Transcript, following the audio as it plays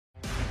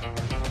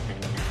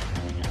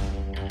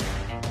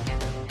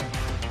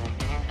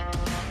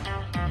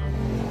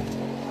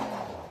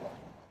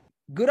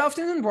Good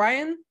afternoon,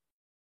 Brian.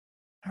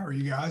 How are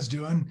you guys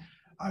doing?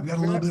 I've got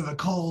a little bit of a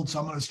cold, so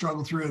I'm going to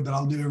struggle through it, but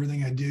I'll do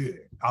everything I do.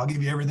 I'll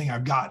give you everything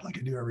I've got like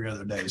I do every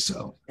other day.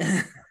 So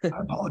I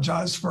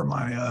apologize for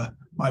my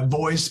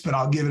voice, but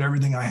I'll give it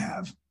everything I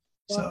have.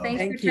 Well, so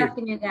thanks for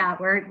trusting it out.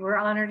 We're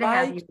honored to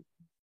have you.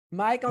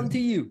 Mike, on to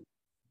you.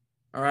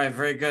 All right,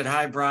 very good.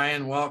 Hi,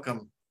 Brian.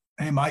 Welcome.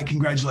 Hey, Mike,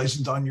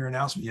 congratulations on your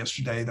announcement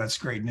yesterday. That's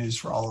great news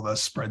for all of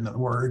us, spreading the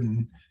word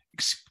and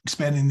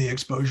expanding the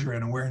exposure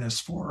and awareness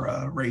for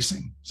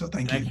racing. So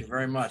thank you. Thank you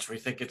very much. We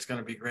think it's going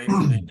to be great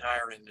for the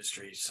entire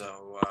industry.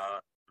 So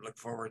look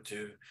forward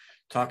to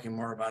talking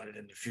more about it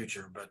in the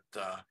future. But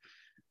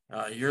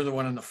you're the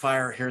one in the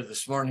fire here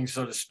this morning,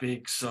 so to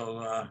speak.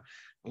 So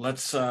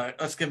let's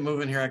get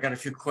moving here. I got a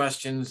few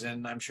questions,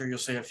 and I'm sure you'll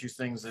say a few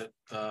things that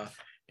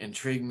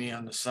intrigue me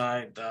on the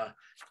side.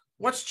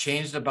 What's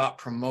changed about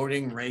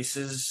promoting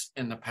races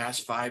in the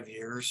past 5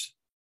 years?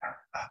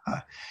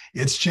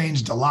 It's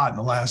changed a lot in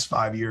the last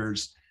 5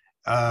 years.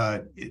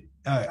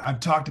 I've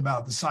talked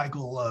about the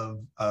cycle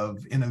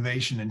of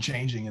innovation and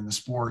changing in the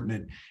sport,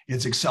 and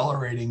it's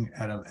accelerating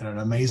at an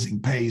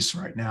amazing pace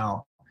right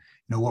now.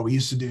 You know, what we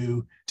used to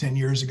do 10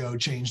 years ago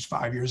changed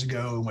 5 years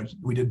ago, and what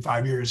we did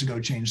 5 years ago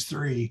changed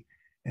 3.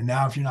 And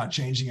now if you're not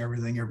changing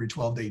everything every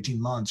 12 to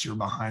 18 months, you're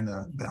behind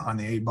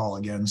the 8 ball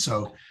again.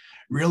 So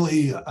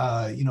really,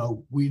 you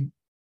know,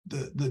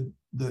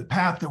 the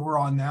path that we're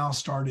on now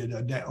started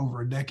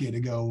over a decade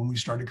ago when we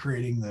started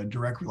creating the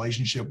direct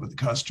relationship with the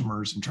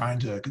customers and trying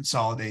to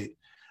consolidate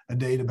a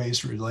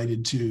database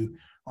related to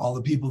all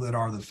the people that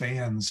are the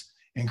fans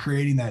and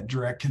creating that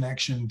direct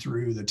connection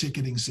through the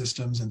ticketing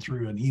systems and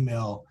through an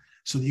email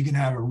so that you can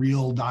have a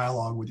real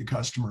dialogue with your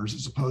customers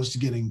as opposed to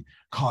getting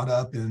caught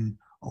up in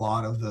a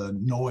lot of the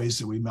noise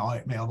that we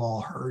may have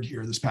all heard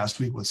here this past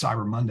week with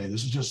Cyber Monday.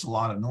 This is just a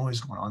lot of noise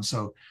going on.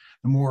 So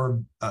the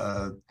more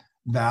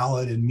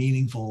valid and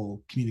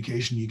meaningful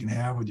communication you can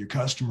have with your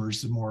customers,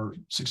 the more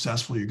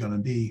successful you're going to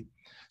be.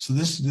 So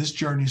this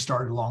journey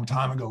started a long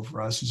time ago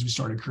for us as we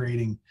started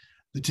creating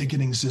the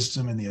ticketing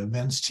system and the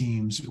events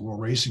teams at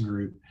World Racing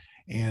Group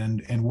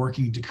and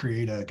working to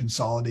create a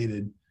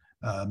consolidated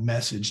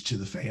message to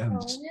the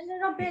fans. In a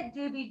little bit,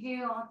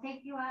 Doobie-Doo, I'll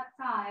take you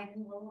outside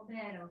in a little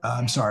bit. Okay?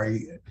 I'm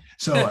sorry.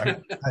 So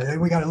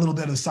we got a little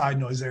bit of side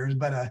noise there,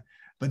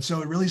 but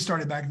so it really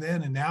started back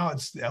then, and now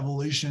it's the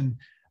evolution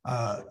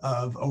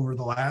of over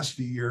the last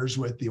few years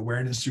with the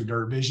awareness through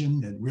Dirt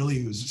Vision. It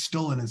really was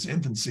still in its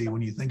infancy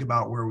when you think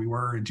about where we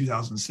were in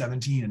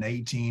 2017 and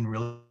 18,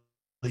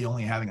 really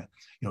only having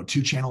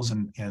 2 channels,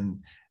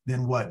 and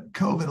then what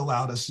COVID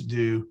allowed us to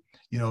do,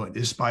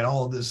 despite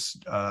all of this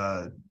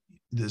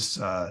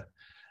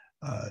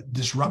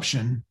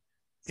disruption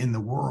in the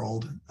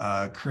world,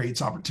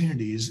 creates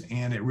opportunities,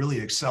 and it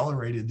really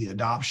accelerated the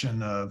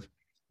adoption of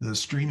the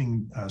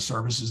streaming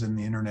services and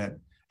the internet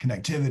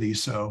connectivity.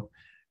 So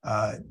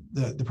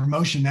the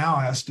promotion now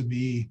has to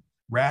be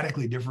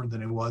radically different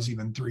than it was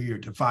even 3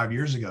 to 5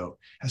 years ago.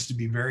 It has to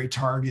be very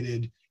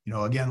targeted.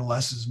 Again,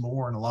 less is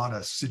more in a lot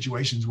of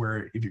situations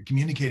where if you're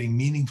communicating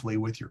meaningfully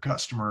with your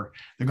customer,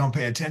 they're going to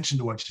pay attention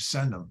to what you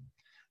send them.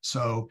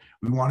 So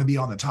we want to be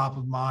on the top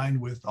of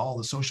mind with all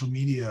the social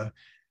media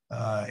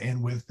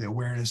and with the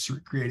awareness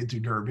created through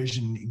Dirt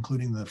Vision,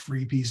 including the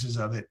free pieces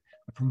of it,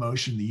 the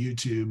promotion, the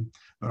YouTube,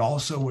 but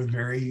also with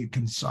very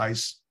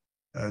concise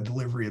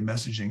delivery of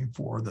messaging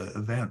for the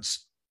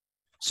events.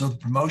 So the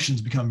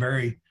promotions become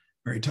very,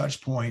 very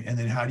touch point. And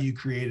then how do you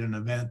create an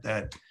event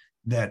that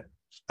does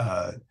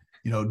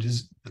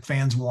the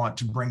fans want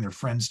to bring their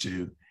friends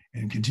to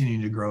and continue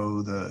to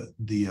grow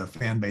the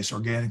fan base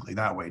organically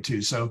that way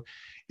too. So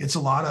it's a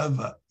lot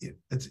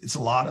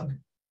of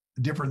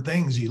different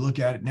things. You look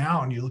at it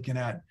now, and you're looking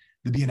at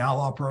the Be an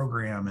Outlaw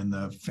program and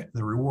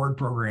the reward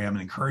program,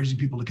 and encouraging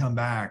people to come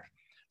back,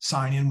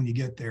 sign in when you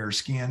get there,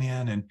 scan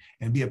in,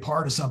 and be a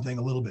part of something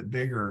a little bit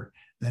bigger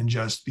than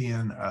just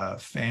being a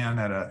fan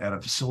at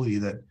a facility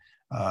that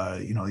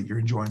you're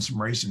enjoying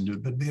some racing,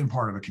 but being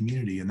part of a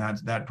community. And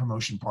that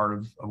promotion part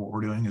of what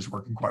we're doing is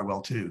working quite well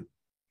too.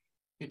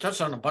 You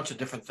touched on a bunch of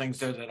different things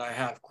there that I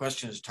have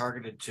questions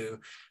targeted to.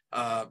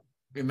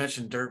 You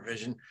mentioned Dirt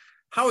Vision.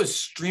 How has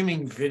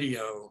streaming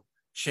video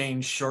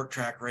changed short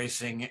track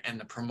racing and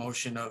the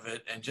promotion of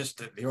it and just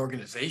the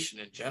organization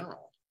in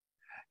general?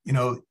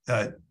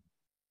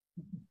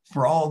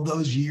 For all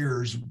those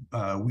years,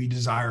 we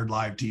desired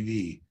live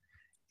TV,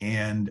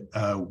 and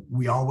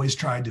we always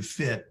tried to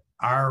fit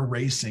our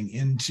racing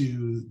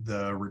into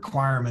the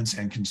requirements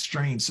and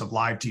constraints of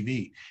live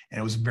TV. And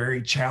it was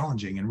very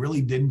challenging and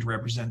really didn't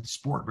represent the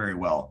sport very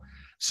well.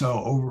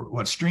 So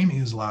what streaming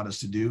has allowed us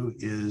to do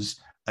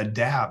is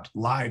adapt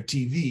live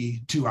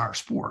TV to our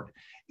sport.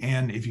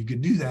 And if you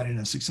could do that in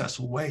a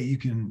successful way, you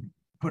can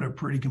put a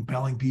pretty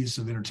compelling piece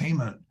of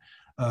entertainment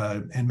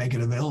and make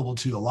it available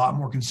to a lot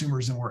more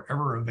consumers than we're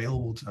ever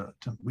available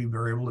we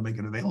were able to make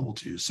it available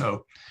to.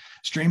 So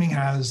streaming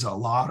has a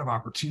lot of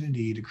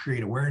opportunity to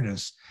create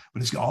awareness,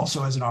 but it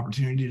also has an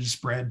opportunity to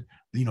spread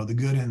the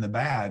good and the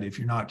bad if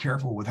you're not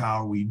careful with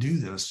how we do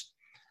this.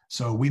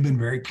 So we've been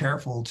very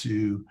careful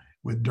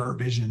with Dirt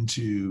Vision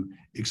to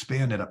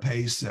expand at a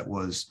pace that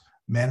was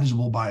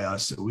manageable by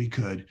us, that we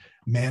could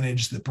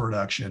manage the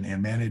production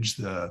and manage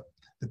the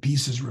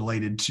pieces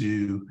related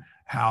to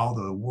how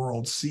the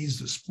world sees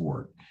the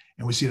sport.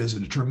 And we see it as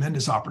a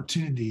tremendous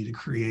opportunity to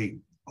create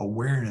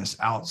awareness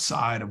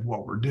outside of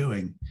what we're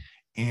doing.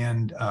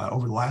 And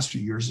over the last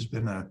few years, it's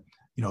been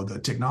the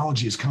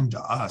technology has come to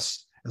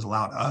us, has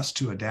allowed us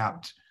to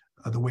adapt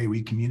the way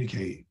we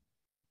communicate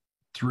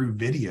through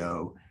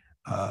video,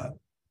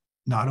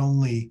 not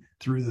only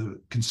through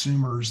the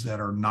consumers that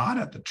are not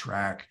at the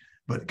track,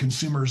 but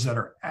consumers that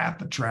are at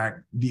the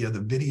track via the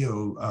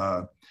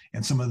video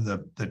and some of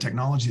the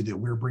technology that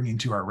we're bringing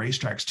to our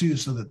racetracks too,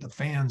 so that the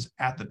fans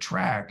at the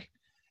track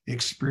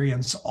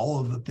experience all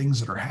of the things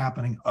that are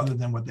happening other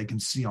than what they can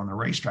see on the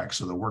racetrack.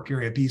 So the work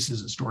area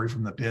pieces, a story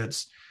from the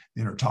pits,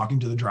 talking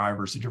to the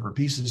drivers, the different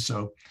pieces.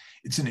 So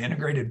it's an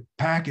integrated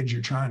package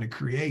you're trying to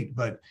create,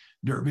 but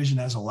Dirt Vision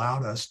has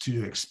allowed us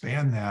to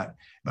expand that.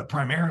 But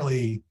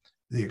primarily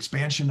the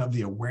expansion of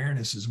the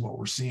awareness is what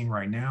we're seeing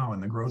right now,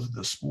 and the growth of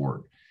the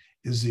sport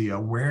is the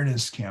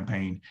awareness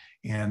campaign.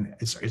 And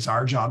it's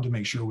our job to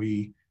make sure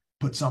we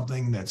put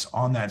something that's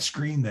on that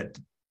screen that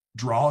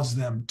draws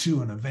them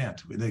to an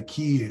event. The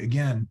key,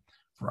 again,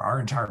 for our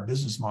entire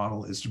business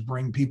model is to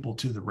bring people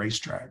to the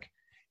racetrack.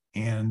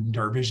 And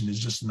Dirt Vision is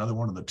just another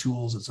one of the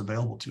tools that's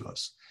available to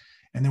us.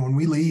 And then when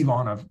we leave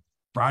on a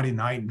Friday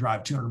night and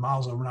drive 200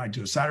 miles overnight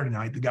to a Saturday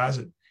night, the guys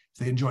that, if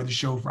they enjoy the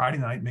show Friday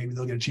night, maybe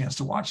they'll get a chance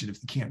to watch it if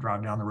they can't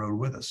drive down the road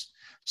with us.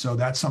 So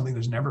that's something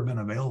that's never been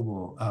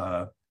available.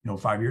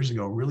 5 years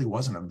ago, really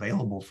wasn't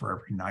available for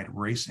every night of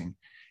racing.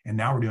 And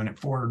now we're doing it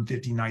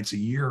 450 nights a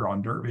year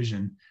on Dirt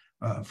Vision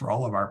for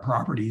all of our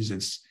properties.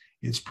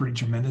 It's pretty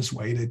tremendous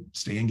way to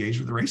stay engaged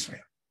with the race fan.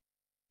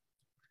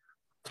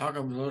 Talk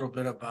a little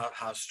bit about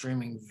how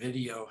streaming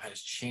video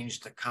has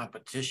changed the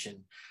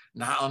competition,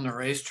 not on the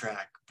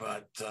racetrack,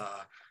 but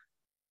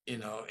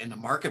in the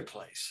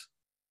marketplace.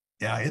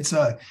 Yeah, it's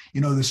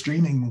the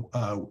streaming.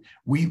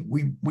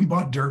 We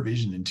bought Dirt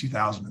Vision in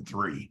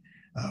 2003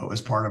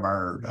 as part of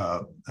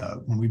our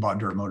when we bought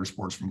Dirt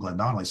Motorsports from Glenn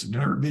Donnelly. So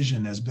Dirt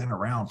Vision has been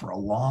around for a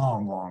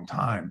long, long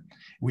time.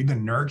 We've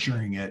been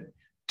nurturing it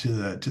to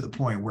the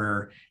point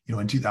where,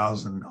 in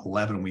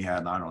 2011 we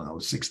had,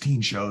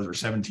 16 shows or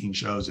 17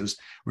 shows.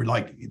 We're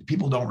like,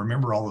 people don't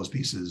remember all those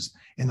pieces.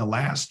 In the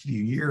last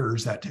few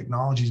years, that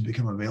technology has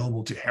become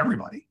available to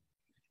everybody,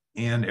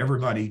 and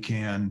everybody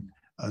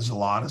there's a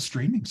lot of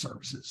streaming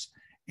services,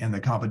 and the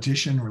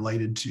competition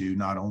related to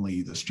not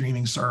only the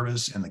streaming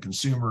service and the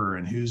consumer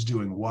and who's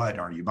doing what.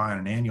 Are you buying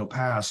an annual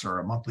pass or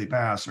a monthly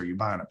pass? Are you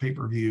buying a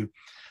pay-per-view?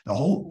 The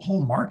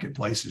whole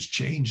marketplace has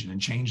changed and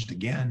changed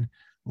again.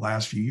 The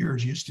last few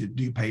years, you used to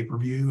do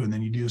pay-per-view and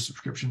then you do a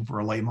subscription for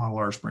a late model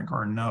or a sprint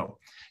car. No,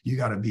 you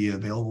got to be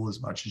available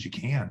as much as you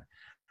can.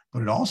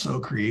 But it also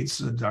creates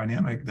a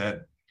dynamic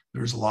that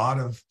there's a lot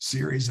of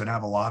series that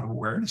have a lot of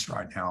awareness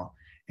right now.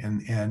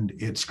 And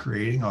it's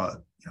creating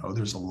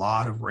there's a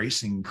lot of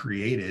racing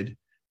created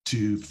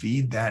to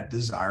feed that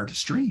desire to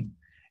stream.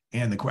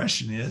 And the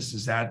question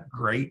is that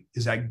great?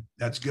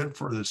 That's good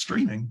for the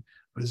streaming,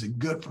 but is it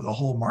good for the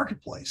whole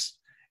marketplace?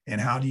 And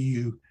how do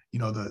you,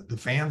 the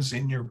fans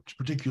in your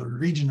particular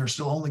region are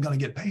still only going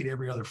to get paid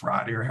every other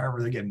Friday or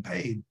however they're getting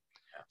paid.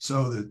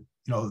 So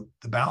the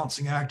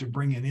balancing act of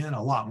bringing in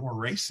a lot more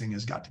racing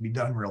has got to be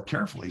done real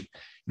carefully.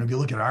 If you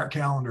look at our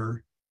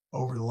calendar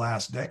over the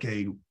last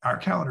decade, our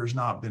calendar has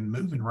not been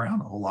moving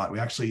around a whole lot. We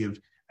actually have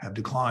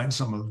declined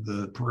some of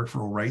the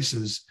peripheral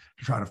races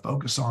to try to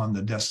focus on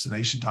the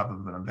destination type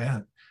of an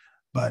event.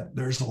 But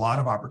there's a lot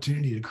of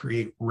opportunity to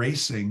create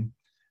racing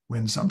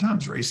when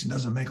sometimes racing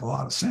doesn't make a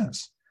lot of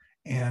sense.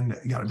 And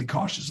you got to be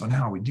cautious on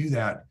how we do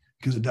that,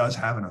 because it does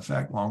have an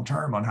effect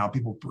long-term on how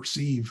people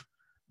perceive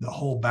the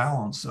whole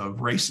balance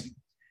of racing.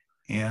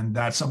 And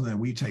that's something that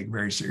we take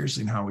very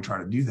seriously in how we try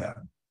to do that.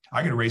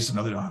 I could race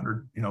another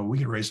 100, we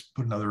could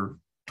put another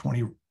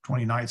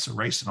 20 nights of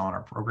racing on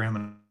our program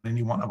in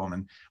any one of them.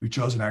 And we've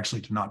chosen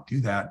actually to not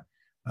do that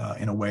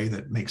in a way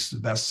that makes the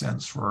best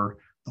sense for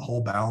the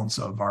whole balance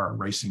of our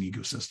racing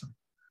ecosystem.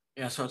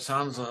 Yeah, so it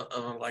sounds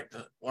like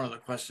one of the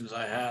questions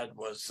I had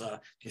was, do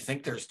you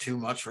think there's too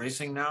much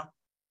racing now?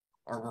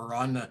 Or we're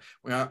on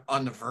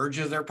the verge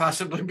of there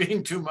possibly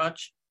being too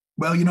much?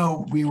 Well,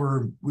 we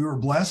were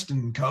blessed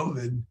in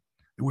COVID.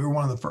 We were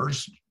one of the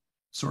first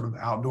sort of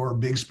outdoor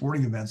big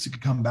sporting events that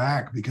could come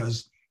back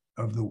because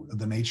of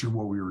the nature of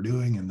what we were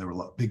doing, and there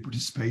were big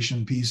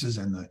participation pieces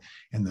and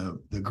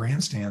the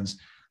grandstands.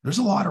 There's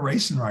a lot of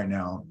racing right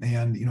now,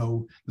 and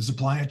the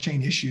supply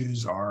chain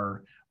issues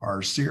are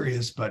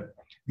serious, but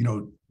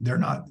they're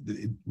not.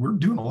 We're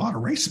doing a lot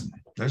of racing.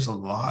 There's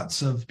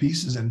lots of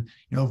pieces, and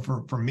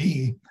for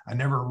me, I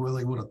never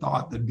really would have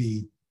thought there'd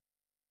be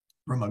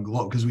from a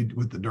globe, because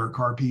with the dirt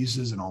car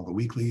pieces and all the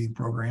weekly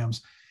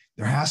programs,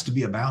 there has to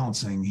be a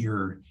balancing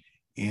here,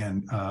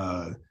 and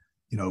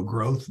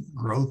growth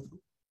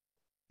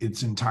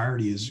its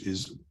entirety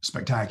is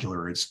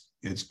spectacular. It's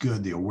it's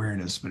good, the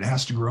awareness, but it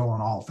has to grow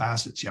on all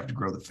facets. You have to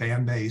grow the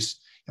fan base,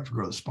 you have to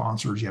grow the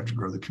sponsors, you have to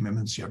grow the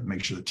commitments, you have to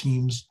make sure the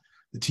team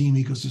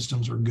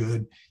ecosystems are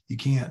good. You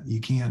can't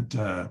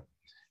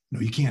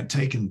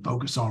take and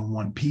focus on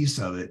one piece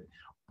of it.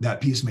 That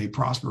piece may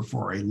prosper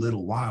for a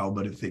little while,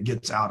 but if it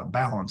gets out of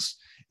balance,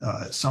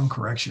 some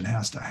correction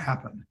has to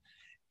happen.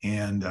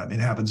 And it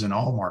happens in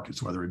all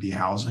markets, whether it be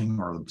housing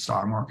or the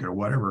stock market or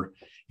whatever.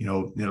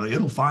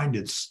 It'll find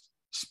its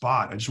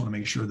spot. I just want to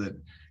make sure that,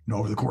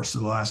 over the course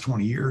of the last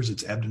 20 years,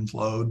 it's ebbed and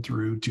flowed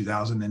through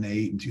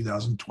 2008 and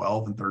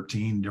 2012 and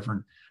 13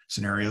 different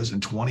scenarios,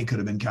 and 20 could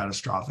have been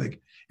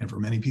catastrophic. And for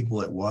many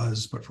people it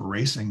was, but for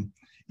racing,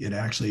 it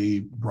actually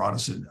brought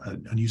us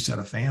a new set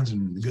of fans.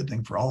 And the good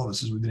thing for all of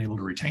us is we've been able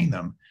to retain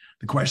them.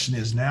 The question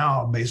is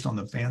now, based on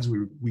the fans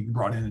we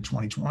brought in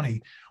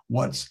 2020,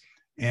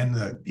 and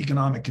the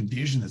economic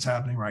confusion that's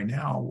happening right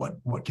now,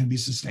 what can be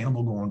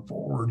sustainable going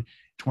forward,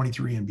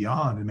 23 and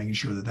beyond, and making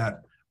sure that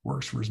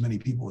works for as many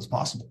people as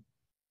possible.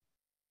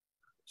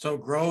 So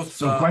growth.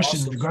 So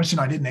the question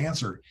I didn't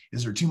answer,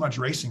 is there too much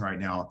racing right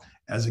now?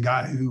 As a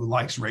guy who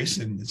likes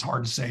racing, it's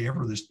hard to say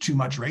ever there's too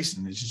much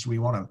racing. It's just we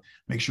want to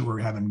make sure we're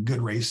having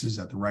good races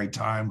at the right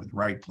time with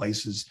right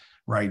places,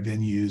 right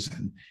venues,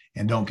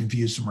 and don't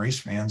confuse some race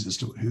fans as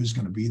to who's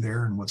going to be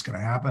there and what's going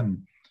to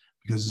happen.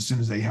 Because as soon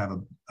as they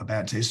have a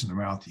bad taste in their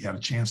mouth, you have a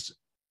chance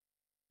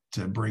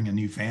to bring a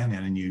new fan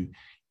in, and you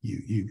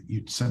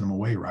send them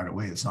away right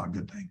away. It's not a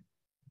good thing.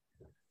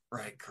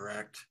 Right,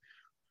 correct.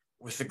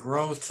 With the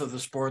growth of the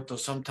sport, though,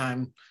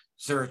 sometimes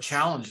there are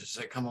challenges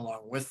that come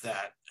along with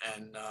that.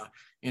 And,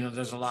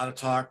 there's a lot of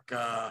talk,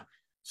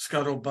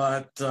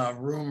 scuttlebutt,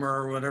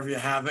 rumor, whatever you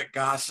have it,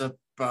 gossip,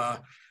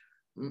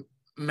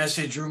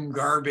 message room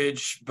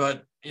garbage.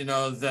 But,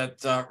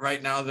 that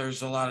right now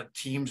there's a lot of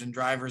teams and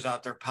drivers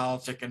out there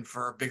politicking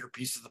for a bigger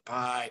piece of the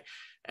pie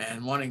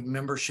and wanting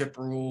membership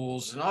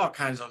rules and all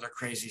kinds of other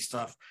crazy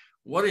stuff.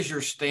 What is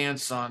your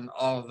stance on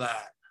all of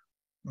that?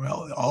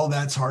 Well, all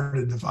that's hard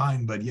to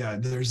define, but yeah,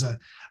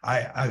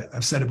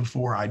 I've said it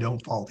before. I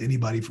don't fault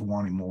anybody for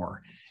wanting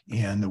more,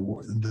 and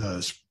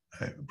the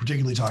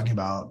particularly talking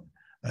about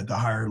at the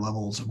higher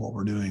levels of what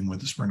we're doing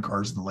with the sprint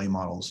cars and the late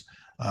models.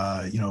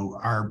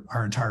 Our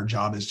entire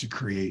job is to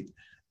create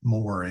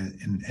more,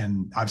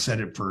 and I've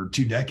said it for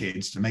 2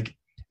 decades, to make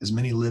as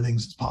many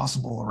livings as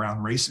possible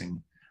around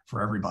racing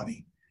for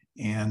everybody,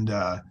 and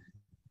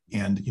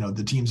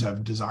the teams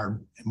have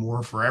desired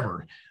more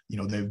forever.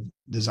 They've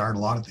desired a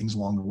lot of things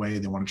along the way.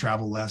 They want to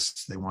travel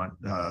less. They want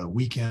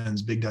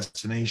weekends, big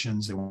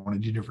destinations. They want to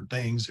do different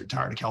things. They're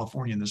tired of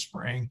California in the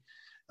spring.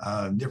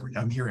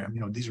 I'm hearing,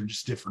 these are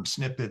just different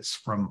snippets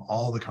from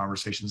all the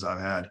conversations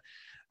I've had.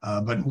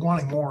 But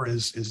wanting more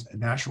is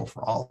natural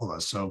for all of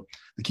us. So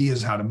the key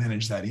is how to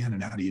manage that in,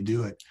 and how do you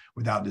do it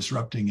without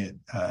disrupting it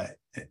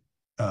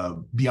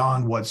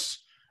beyond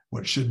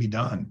what should be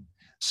done.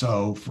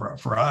 So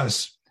for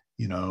us,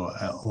 a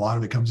lot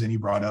of it comes in. You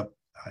brought up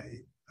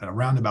in a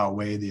roundabout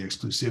way the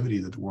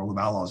exclusivity that the World of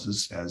Outlaws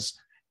is, as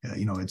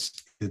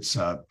it's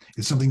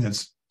something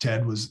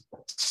Ted was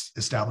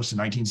established in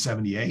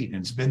 1978,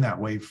 and it's been that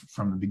way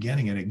from the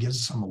beginning, and it gives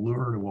us some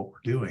allure to what we're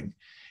doing.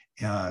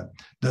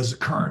 Does the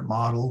current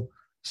model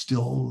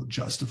still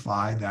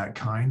justify that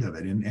kind of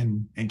it?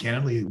 And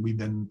candidly, we've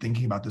been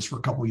thinking about this for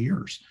a couple of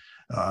years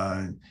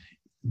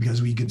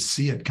because we could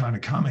see it kind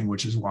of coming,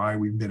 which is why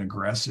we've been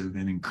aggressive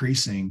in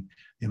increasing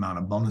the amount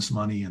of bonus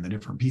money and the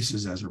different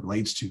pieces as it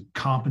relates to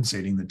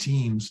compensating the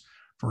teams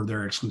for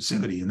their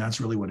exclusivity. And that's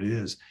really what it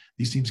is.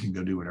 These teams can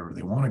go do whatever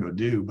they want to go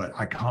do, but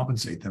I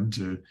compensate them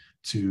to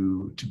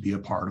be a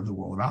part of the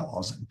World of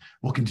Outlaws. And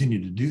we'll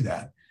continue to do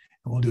that.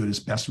 And we'll do it as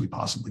best we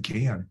possibly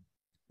can.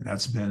 And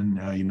that's been,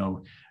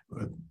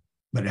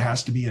 but it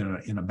has to be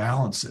in a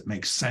balance that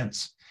makes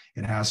sense.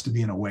 It has to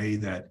be in a way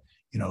that,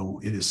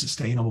 it is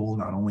sustainable,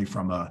 not only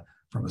from a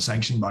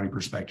sanctioning body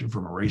perspective,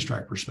 from a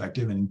racetrack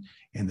perspective, and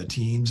the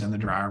teams and the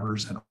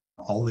drivers and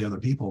all the other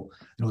people.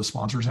 The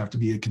sponsors have to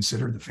be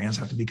considered, the fans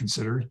have to be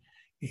considered,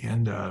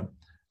 and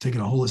taking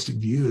a holistic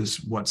view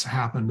is what's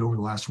happened over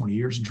the last 20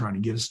 years and trying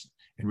to get us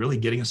and really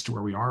getting us to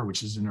where we are,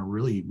 which is in a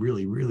really,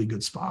 really, really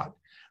good spot.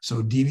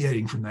 So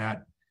deviating from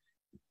that,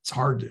 it's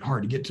hard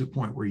to get to a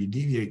point where you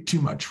deviate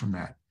too much from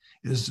that.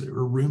 Is there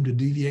room to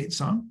deviate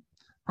some?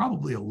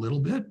 Probably a little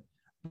bit,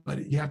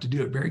 but you have to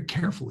do it very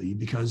carefully,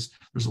 because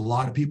there's a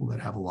lot of people that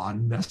have a lot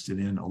invested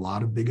in a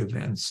lot of big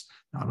events,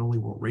 not only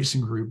World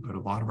Racing Group, but a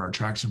lot of our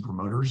tracks and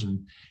promoters,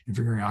 and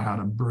figuring out how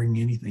to bring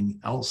anything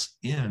else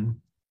in,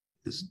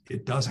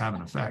 it does have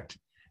an effect.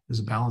 There's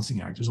a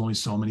balancing act. There's only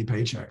so many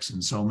paychecks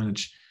and so many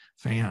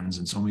fans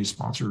and so many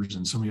sponsors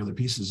and so many other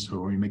pieces. So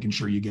we're making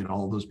sure you get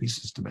all of those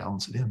pieces to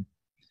balance it in.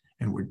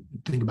 And we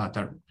think about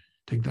that,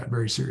 take that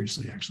very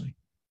seriously, actually.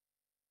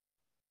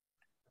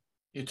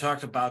 You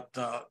talked about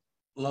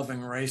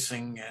loving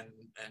racing and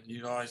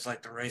you'd always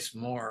like to race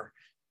more.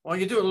 Well,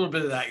 you do a little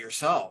bit of that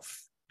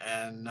yourself.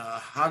 And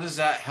how does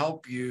that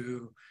help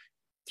you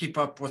keep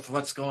up with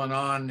what's going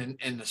on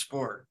in the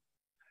sport?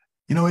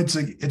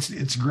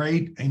 It's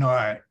great.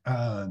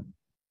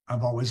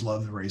 I've always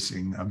loved the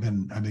racing. I've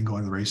been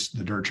going to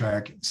the dirt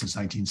track since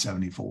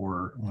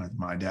 1974. When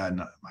my dad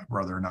and my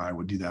brother and I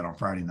would do that on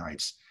Friday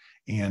nights.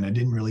 And I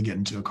didn't really get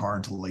into a car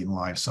until late in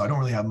life, so I don't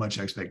really have much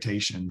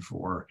expectation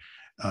for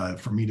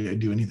me to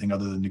do anything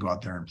other than to go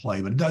out there and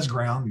play. But it does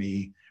ground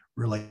me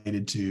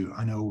related to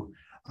I know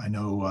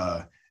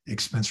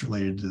expense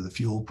related to the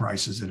fuel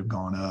prices that have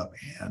gone up,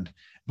 and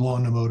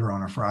blowing the motor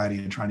on a Friday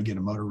and trying to get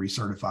a motor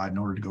recertified in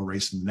order to go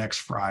racing the next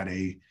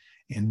Friday,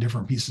 and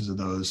different pieces of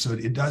those. So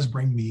it does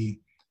bring me,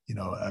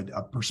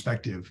 a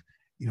perspective,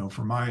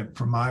 from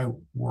my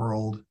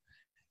world,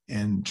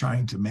 and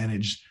trying to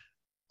manage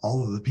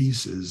all of the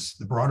pieces.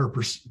 The broader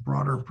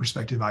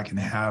perspective I can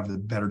have, the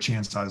better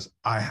chance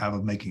I have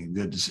of making a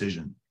good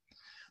decision.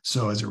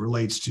 So as it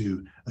relates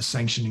to a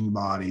sanctioning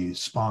body,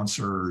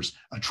 sponsors,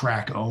 a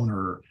track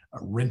owner,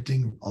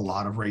 renting a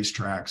lot of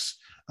racetracks,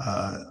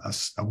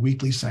 a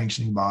weekly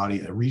sanctioning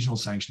body, a regional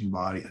sanctioning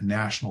body, a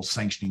national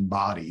sanctioning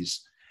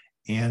bodies,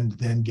 and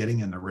then getting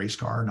in a race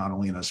car, not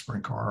only in a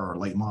sprint car or a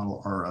late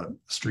model or a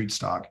street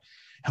stock,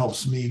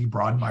 helps me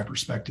broaden my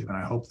perspective. And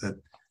I hope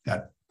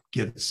that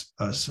gets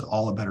us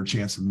all a better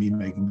chance of me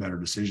making better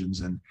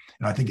decisions. And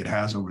I think it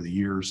has over the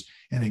years.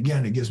 And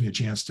again, it gives me a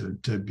chance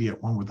to be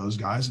at one with those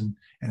guys.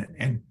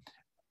 And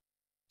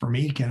for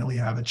me, candidly,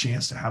 have a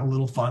chance to have a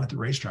little fun at the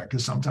racetrack,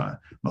 because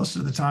most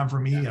of the time for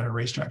me at a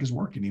racetrack is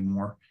work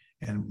anymore.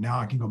 And now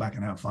I can go back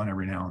and have fun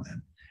every now and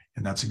then.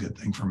 And that's a good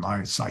thing for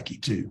my psyche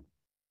too.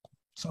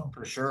 So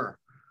for sure.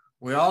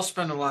 We all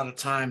spend a lot of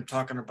time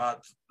talking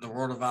about the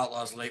World of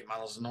Outlaws late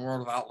models and the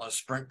World of Outlaws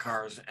sprint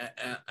cars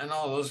and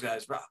all those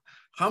guys. But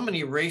how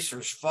many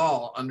racers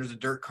fall under the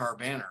dirt car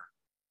banner?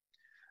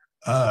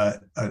 A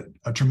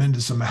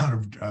tremendous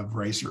amount of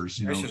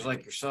racers. Racers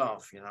like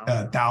yourself,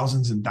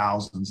 thousands and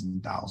thousands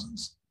and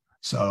thousands.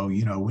 So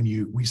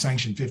when we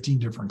sanction 15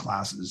 different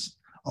classes,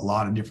 a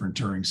lot of different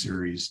touring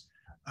series.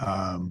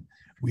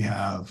 We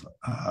have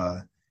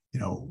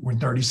we're in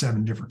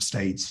 37 different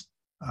states.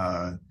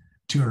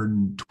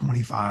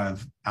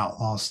 225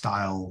 outlaw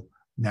style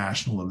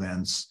national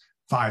events,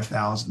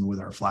 5,000 with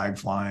our flag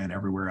flying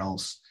everywhere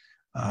else.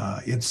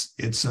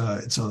 It's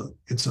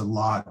a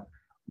lot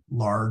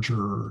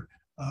larger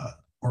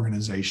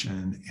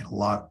organization and a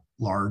lot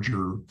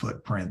larger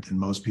footprint than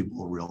most people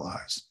will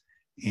realize.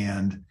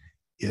 And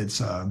it's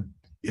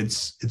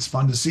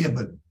fun to see it,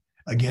 but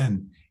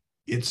again,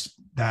 it's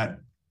that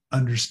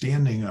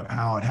understanding of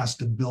how it has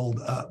to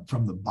build up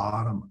from the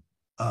bottom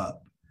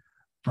up,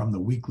 from the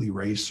weekly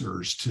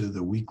racers to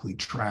the weekly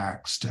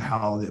tracks, to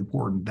how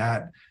important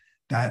that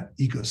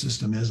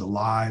ecosystem is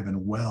alive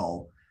and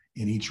well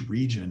in each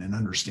region, and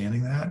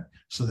understanding that,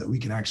 so that we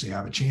can actually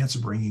have a chance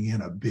of bringing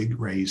in a big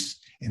race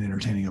and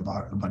entertaining a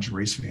bunch of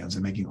race fans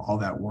and making all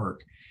that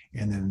work.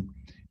 And then,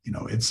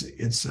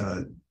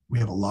 we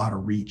have a lot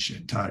of reach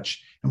and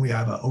touch, and we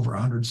have over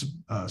 100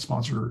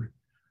 sponsor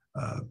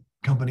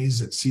companies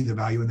that see the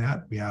value in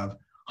that. We have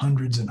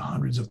hundreds and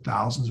hundreds of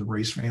thousands of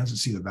race fans that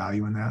see the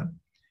value in that.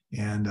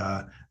 And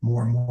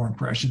more and more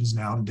impressions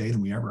now today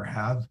than we ever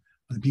have,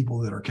 the people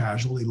that are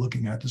casually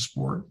looking at the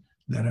sport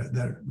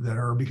that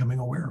are becoming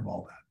aware of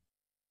all that.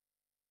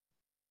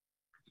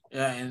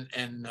 Yeah,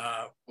 and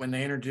when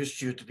they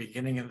introduced you at the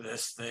beginning of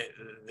this,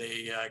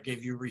 they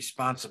gave you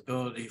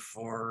responsibility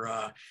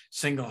for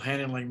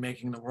single-handedly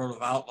making the World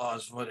of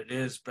Outlaws what it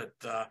is. But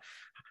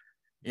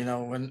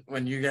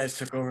when you guys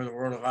took over the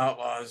World of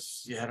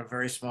Outlaws, you had a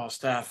very small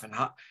staff, and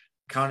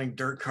counting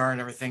dirt car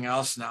and everything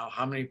else now,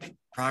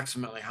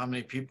 approximately how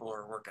many people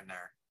are working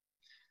there?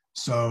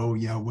 So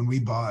when we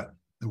bought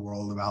the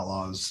World of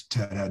Outlaws,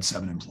 Ted had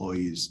 7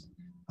 employees,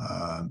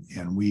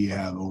 and we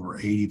have over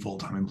 80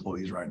 full-time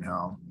employees right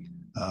now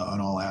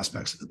on all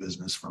aspects of the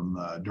business, from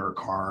dirt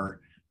car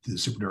to the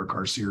Super Dirt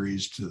Car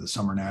Series to the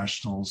Summer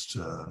Nationals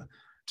to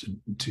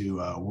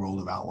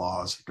World of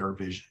Outlaws, Dirt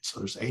Vision. So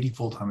there's 80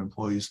 full-time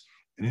employees.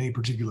 At any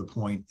particular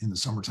point in the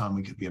summertime,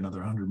 we could be another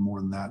 100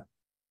 more than that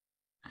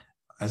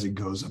as it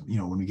goes up.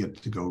 When we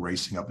get to go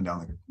racing up and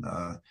down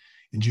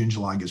in June,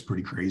 July, it gets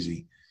pretty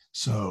crazy.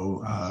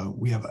 So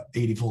we have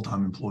 80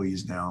 full-time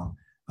employees now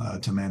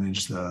to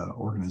manage the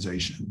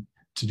organization,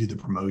 to do the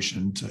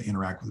promotion, to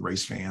interact with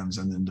race fans,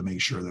 and then to make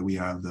sure that we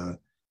have the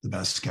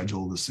best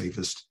schedule, the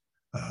safest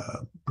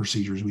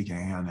procedures we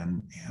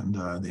can, and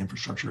the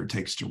infrastructure it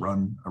takes to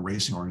run a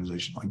racing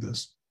organization like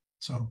this.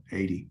 So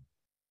 80.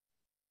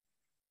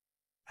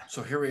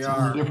 So here we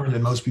are. It's different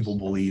than most people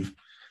believe.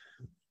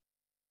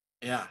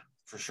 Yeah,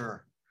 for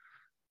sure.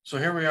 So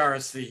here we are.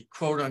 It's the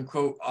quote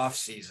unquote off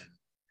season.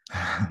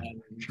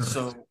 Sure.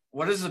 So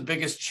what is the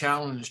biggest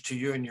challenge to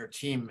you and your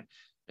team?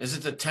 Is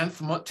it the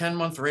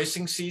 10-month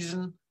racing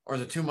season, or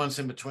the 2 months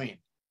in between?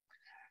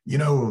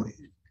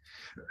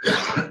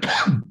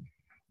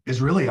 It's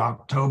really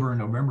October and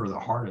November the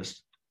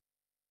hardest,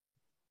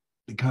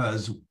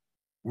 because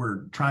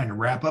we're trying to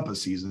wrap up a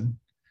season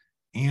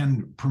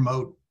and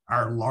promote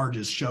our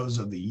largest shows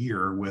of the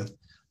year with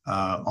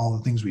all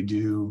the things we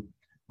do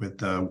with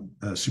the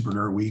Super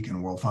Dirt Week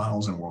and World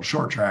Finals and World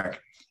Short Track.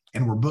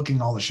 and we're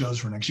booking all the shows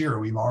for next year.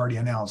 We've already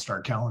announced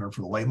our calendar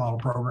for the late model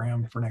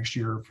program for next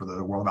year. For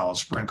the World of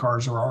Outlaws sprint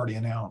cars are already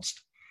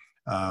announced.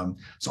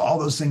 So all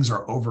those things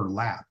are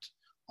overlapped.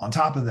 On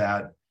top of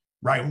that,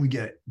 right when we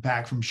get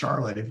back from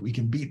Charlotte, if we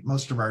can beat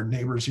most of our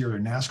neighbors here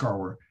in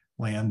NASCAR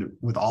land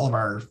with all of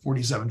our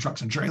 47 trucks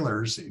and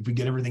trailers, if we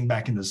get everything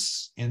back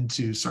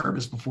into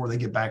service before they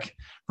get back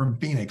from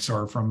Phoenix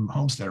or from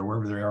Homestead or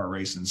wherever they are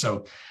racing.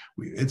 So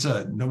it's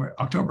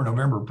October,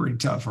 November, pretty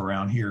tough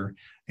around here.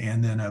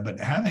 And then, but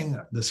having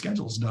the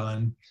schedules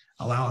done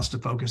allow us to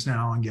focus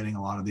now on getting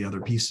a lot of the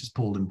other pieces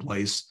pulled in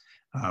place.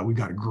 We've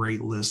got a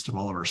great list of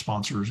all of our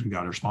sponsors. We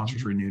got our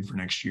sponsors renewed for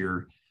next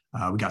year.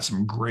 We got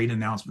some great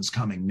announcements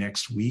coming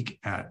next week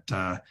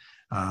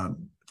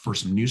for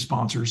some new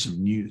sponsors,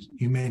 some new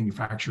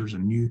manufacturers,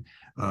 and new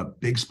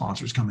big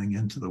sponsors coming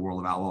into the World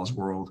of Outlaws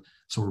world.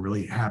 So we're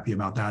really happy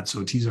about that.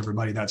 So tease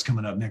everybody, that's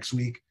coming up next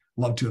week.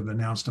 Love to have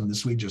announced them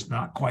this week, just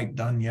not quite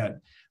done yet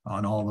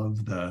on all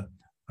of the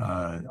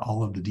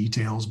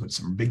details, but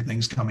some big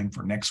things coming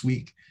for next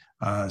week.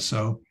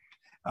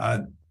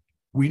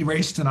 We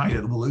race tonight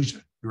at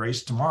Volusia. We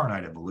race tomorrow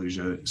night at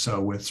Volusia. So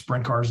with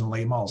sprint cars and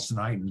late models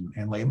tonight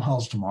and late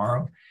models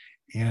tomorrow,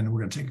 and we're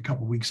going to take a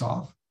couple of weeks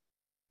off.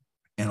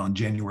 And on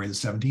January the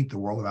 17th, the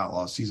World of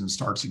Outlaws season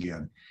starts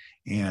again.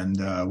 And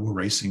we're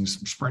racing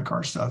some sprint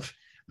car stuff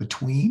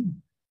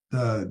between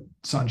the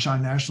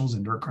Sunshine Nationals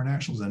and Dirt Car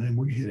Nationals, and then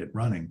we hit it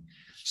running.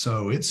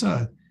 So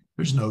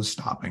there's no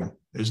stopping.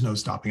 There's no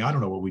stopping. I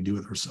don't know what we do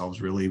with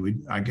ourselves, really.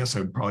 I guess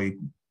I would probably,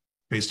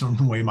 based on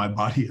the way my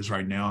body is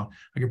right now,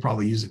 I could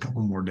probably use a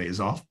couple more days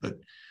off. But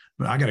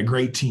I got a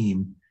great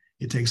team.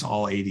 It takes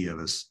all 80 of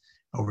us.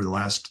 Over the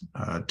last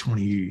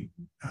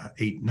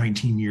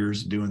 19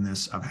 years doing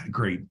this, I've had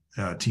great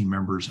team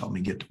members help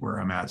me get to where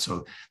I'm at.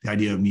 So the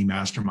idea of me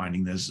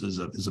masterminding this is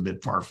a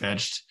bit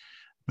far-fetched,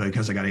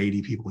 because I got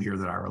 80 people here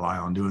that I rely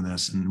on doing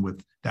this. And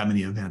with that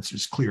many events,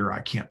 it's clear I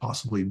can't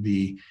possibly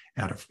be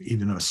at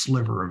even a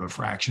sliver of a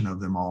fraction of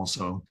them all.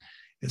 So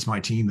it's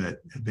my team that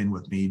have been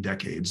with me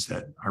decades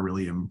that I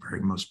really am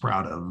very most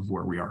proud of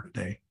where we are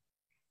today.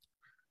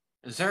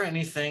 Is there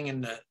anything in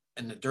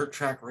the dirt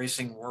track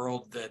racing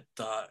world that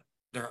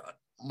there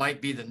might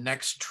be the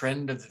next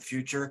trend of the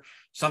future,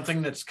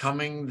 something that's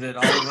coming that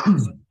all of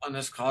us on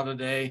this call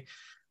today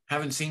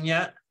haven't seen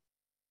yet?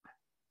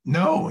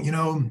 No,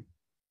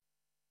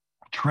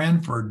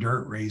 trend for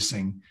dirt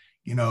racing,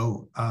 we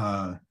want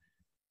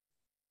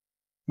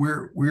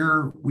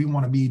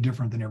to be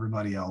different than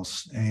everybody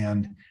else.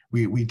 And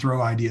we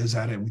throw ideas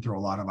at it. We throw a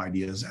lot of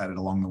ideas at it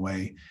along the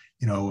way.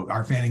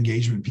 Our fan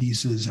engagement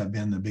pieces have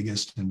been the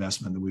biggest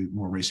investment that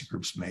more racing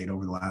groups made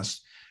over the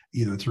last,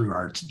 either through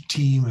our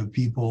team of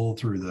people,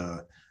 through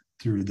the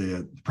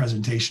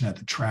presentation at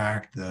the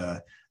track,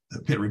 the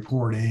pit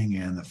reporting,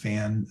 and the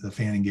fan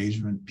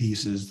engagement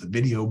pieces, the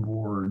video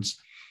boards.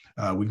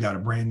 We've got a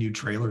brand new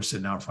trailer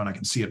sitting out front. I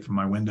can see it from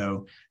my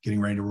window,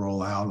 getting ready to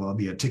roll out. There'll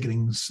be a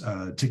ticketing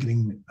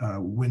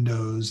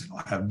windows. It'll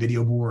have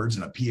video boards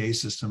and a PA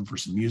system for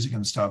some music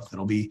and stuff.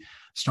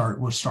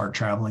 We'll start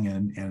traveling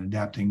and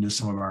adapting to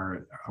some of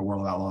our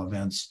World of Outlaw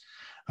events.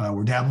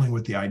 We're dabbling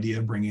with the idea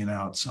of bringing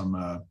out some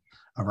of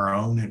our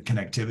own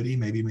connectivity,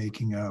 maybe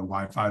making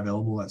Wi-Fi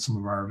available at some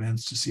of our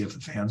events to see if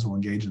the fans will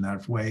engage in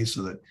that way,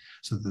 so that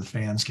the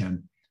fans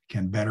can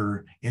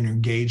better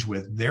engage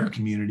with their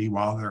community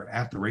while they're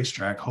at the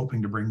racetrack,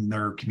 hoping to bring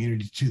their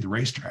community to the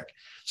racetrack.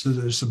 So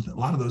there's a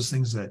lot of those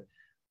things that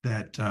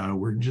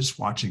we're just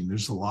watching.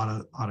 There's a lot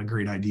of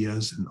great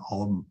ideas in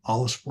all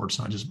of sports,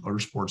 not just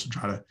motorsports, and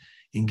try to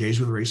engage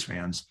with race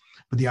fans.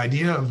 But the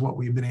idea of what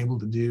we've been able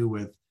to do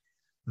with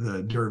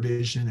the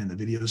DIRTVision and the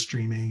video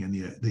streaming and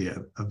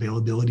the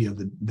availability of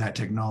that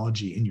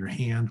technology in your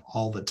hand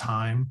all the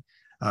time,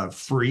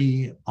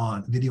 free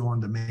on video on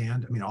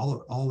demand. I mean,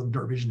 all of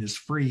DIRTVision is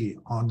free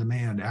on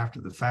demand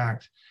after the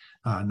fact,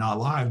 not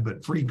live,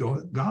 but free.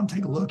 Go and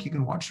take a look. You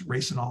can watch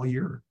racing all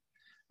year.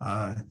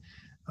 From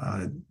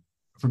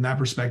that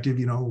perspective,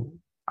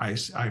 I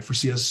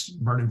foresee us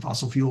burning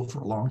fossil fuel for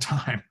a long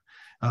time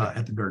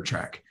at the dirt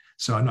track.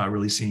 So I'm not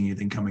really seeing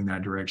anything coming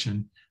that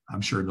direction. I'm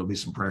sure there'll be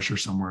some pressure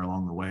somewhere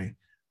along the way,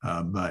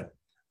 but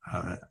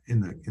in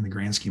the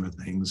grand scheme of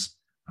things,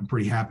 I'm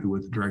pretty happy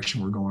with the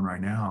direction we're going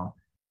right now.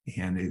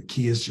 And the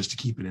key is just to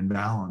keep it in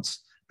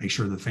balance. Make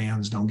sure the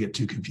fans don't get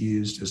too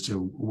confused as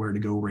to where to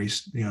go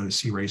race, to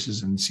see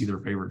races and see their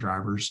favorite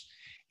drivers,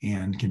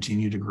 and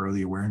continue to grow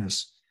the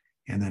awareness.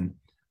 And then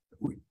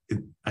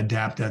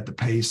adapt at the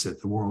pace that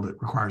the world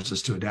requires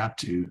us to adapt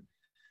to,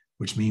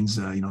 which means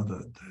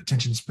the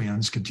attention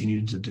spans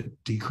continue to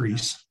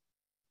decrease.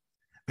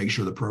 Make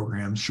sure the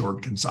program's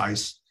short,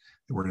 concise,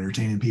 that we're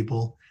entertaining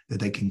people, that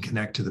they can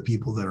connect to the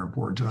people that are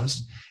important to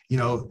us.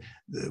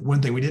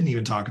 One thing we didn't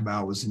even talk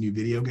about was the new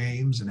video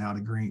games and how to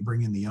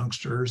bring in the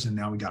youngsters. And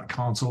now we got a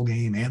console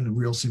game and a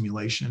real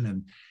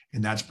simulation,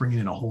 and that's bringing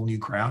in a whole new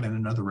crowd and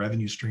another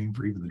revenue stream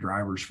for even the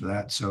drivers for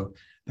that. So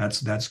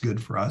that's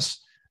good for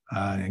us,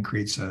 and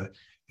creates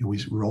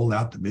we rolled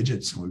out the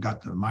midgets, and we've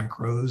got the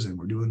micros, and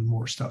we're doing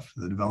more stuff for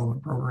the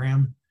development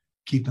program,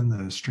 keeping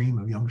the stream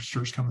of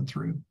youngsters coming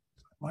through.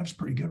 life's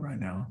pretty good right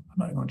now. I'm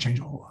not going to change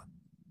a whole lot.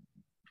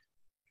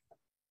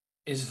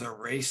 Is the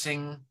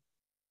racing,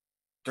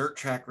 dirt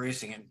track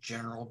racing in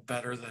general,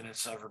 better than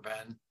it's ever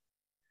been?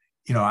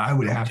 I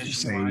would have to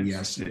say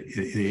Competition-wise? yes,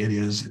 it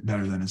is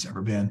better than it's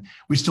ever been.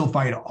 We still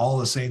fight all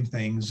the same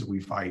things that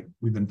we've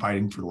been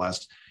fighting for the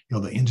last,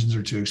 the engines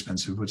are too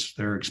expensive, which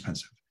they're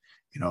expensive.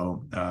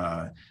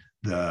 The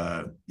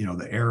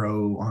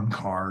aero on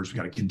cars, we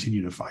got to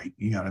continue to fight.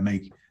 You got to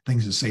make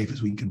things as safe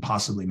as we can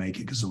possibly make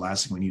it, because the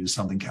last thing we need is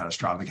something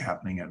catastrophic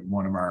happening at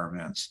one of our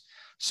events.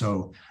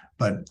 So,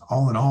 but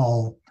all in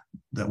all,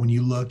 that when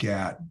you look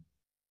at,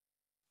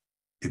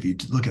 if you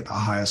look at the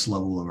highest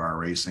level of our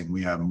racing,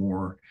 we have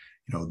more,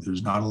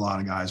 there's not a lot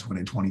of guys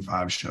winning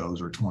 25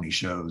 shows or 20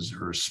 shows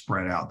or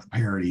spread out the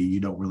parity. You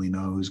don't really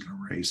know who's going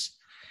to race.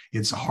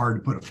 It's hard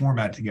to put a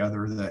format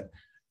together that,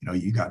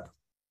 you got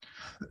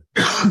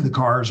the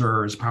cars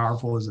are as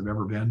powerful as they've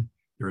ever been.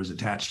 They're as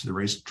attached to the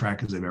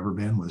racetrack as they've ever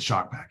been, with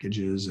shock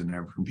packages and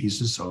everything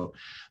pieces. So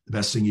the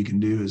best thing you can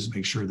do is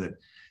make sure that,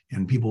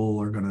 and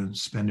people are going to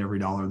spend every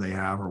dollar they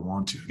have or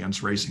want to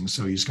against racing.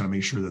 So you just got to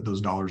make sure that those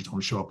dollars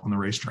don't show up on the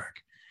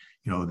racetrack.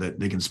 That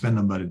they can spend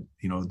them, but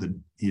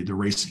the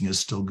racing is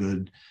still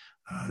good.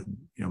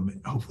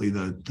 Hopefully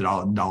the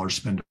dollar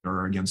spender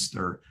are against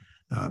their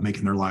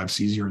making their lives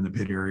easier in the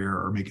pit area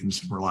or making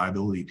some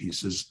reliability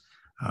pieces,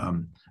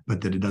 but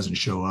that it doesn't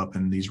show up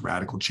in these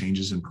radical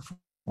changes in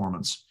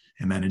performance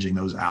and managing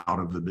those out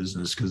of the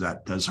business, because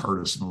that does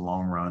hurt us in the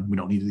long run. We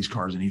don't need these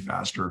cars any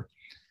faster.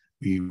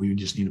 We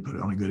just need to put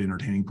on a good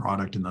entertaining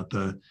product and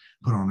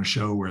put on a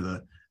show where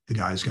the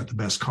guy's got the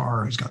best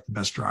car, who's got the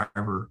best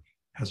driver,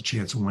 has a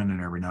chance of winning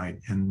every night.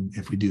 And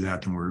if we do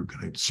that, then we're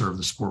going to serve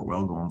the sport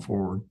well going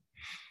forward.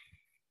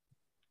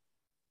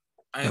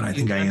 I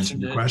think I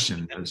answered your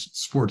question.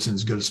 Sports in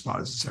as good a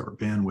spot as it's ever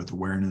been, with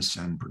awareness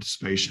and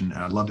participation.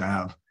 And I'd love to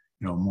have,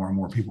 more and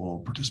more people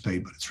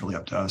participate, but it's really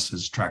up to us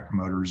as track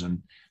promoters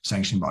and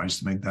sanctioning bodies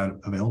to make that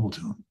available to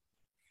them.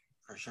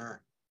 For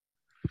sure.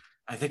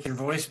 I think your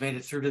voice made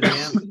it through to the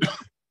end.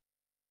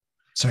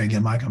 Sorry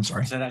again, Mike, I'm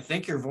sorry. I said, I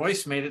think your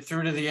voice made it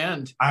through to the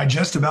end. I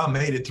just about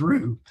made it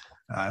through.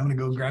 I'm going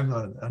to go grab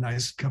a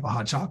nice cup of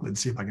hot chocolate and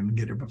see if I can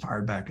get it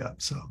fired back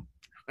up. So,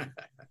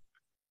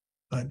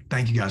 but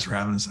thank you guys for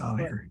having us out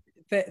here.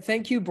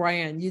 Thank you,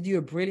 Brian. You do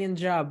a brilliant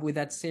job with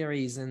that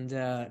series, and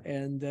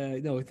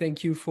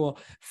thank you for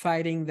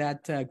fighting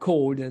that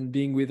cold and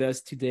being with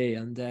us today.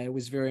 And it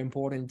was very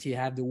important to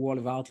have the World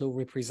of Outlaw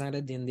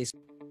represented in this.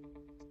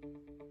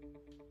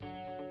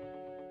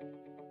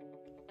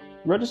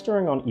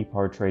 Registering on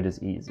ePartrade is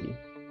easy.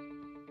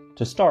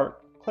 To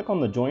start, click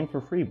on the Join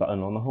for Free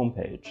button on the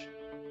homepage.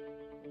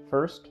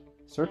 First,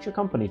 search your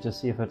company to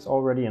see if it's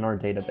already in our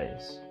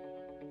database.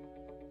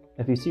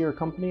 If you see your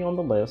company on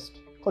the list,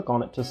 click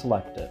on it to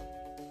select it.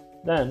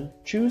 Then,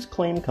 choose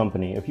Claim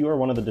Company if you are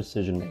one of the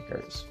decision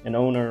makers, an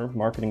owner,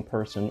 marketing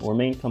person, or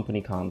main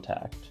company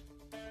contact.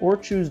 Or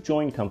choose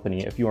Join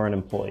Company if you are an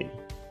employee,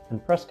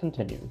 and press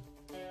Continue.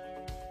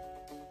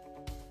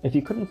 If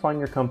you couldn't find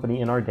your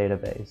company in our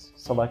database,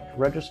 select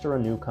Register a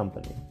New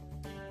Company.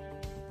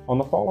 On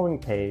the following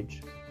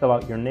page, fill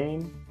out your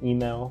name,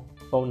 email,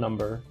 phone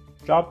number,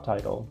 job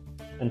title,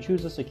 and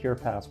choose a secure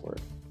password.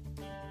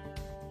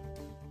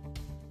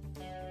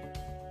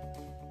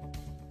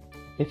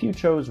 If you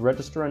chose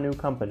Register a New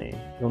Company,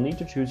 you'll need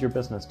to choose your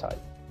business type.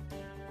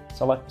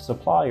 Select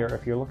Supplier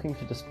if you're looking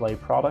to display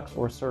products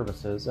or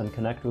services and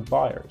connect with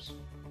buyers.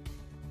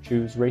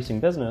 Choose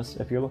Racing Business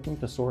if you're looking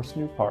to source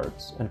new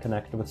parts and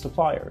connect with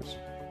suppliers.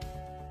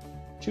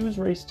 Choose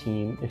Race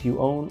Team if you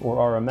own or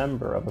are a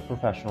member of a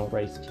professional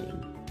race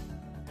team.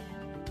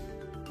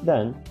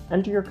 Then,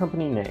 enter your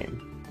company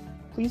name.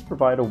 Please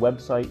provide a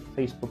website,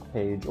 Facebook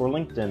page, or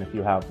LinkedIn if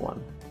you have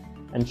one,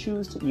 and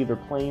choose to either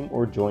claim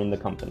or join the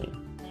company.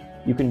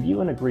 You can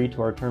view and agree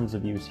to our terms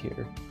of use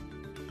here.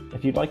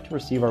 If you'd like to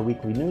receive our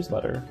weekly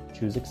newsletter,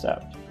 choose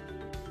Accept.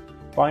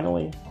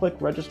 Finally, click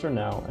Register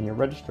Now and your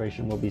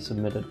registration will be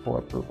submitted for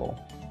approval.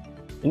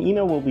 An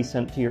email will be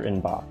sent to your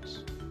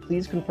inbox.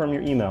 Please confirm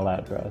your email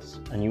address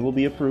and you will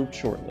be approved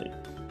shortly.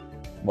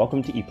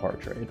 Welcome to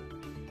ePartrade.